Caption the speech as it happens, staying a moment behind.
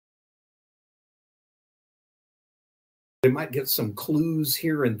They might get some clues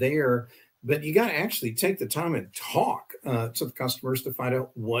here and there, but you got to actually take the time and talk to the customers to find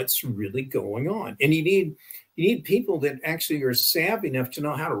out what's really going on. And you need people that actually are savvy enough to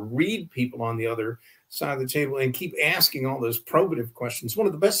know how to read people on the other side of the table and keep asking all those probative questions. One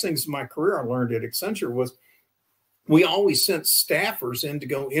of the best things in my career I learned at Accenture was we always sent staffers in to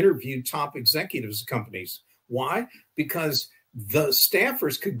go interview top executives of companies. Why? Because the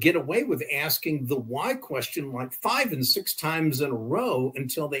staffers could get away with asking the why question like 5 and 6 times in a row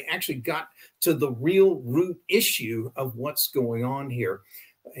until they actually got to the real root issue of what's going on here.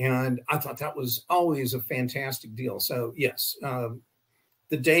 And I thought that was always a fantastic deal. So yes,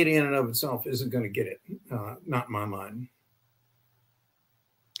 the data in and of itself isn't going to get it, not in my mind.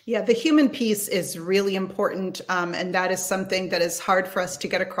 Yeah, the human piece is really important. And that is something that is hard for us to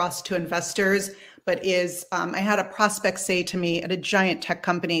get across to investors, but is, I had a prospect say to me at a giant tech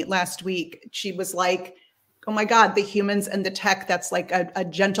company last week, she was like, oh my God, the humans and the tech, that's like a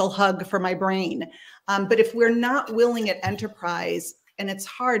gentle hug for my brain. But if we're not willing at enterprise, and it's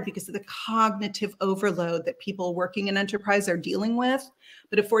hard because of the cognitive overload that people working in enterprise are dealing with,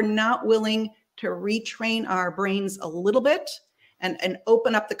 but if we're not willing to retrain our brains a little bit and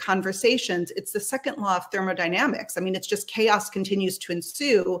open up the conversations, it's the second law of thermodynamics. I mean, it's just chaos continues to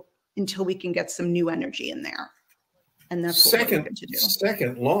ensue until we can get some new energy in there. And that's what we're looking to do.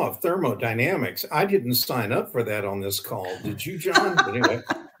 Second law of thermodynamics. I didn't sign up for that on this call. Did you, John? But anyway.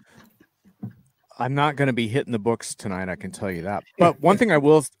 I'm not going to be hitting the books tonight, I can tell you that. But one thing I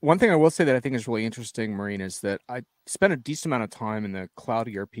will say that I think is really interesting, Maureen, is that I spent a decent amount of time in the cloud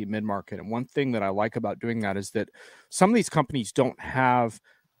ERP mid-market. And one thing that I like about doing that is that some of these companies don't have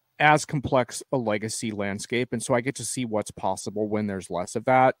as complex a legacy landscape. And so I get to see what's possible when there's less of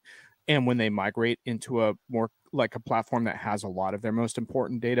that. And when they migrate into a more like a platform that has a lot of their most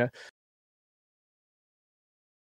important data.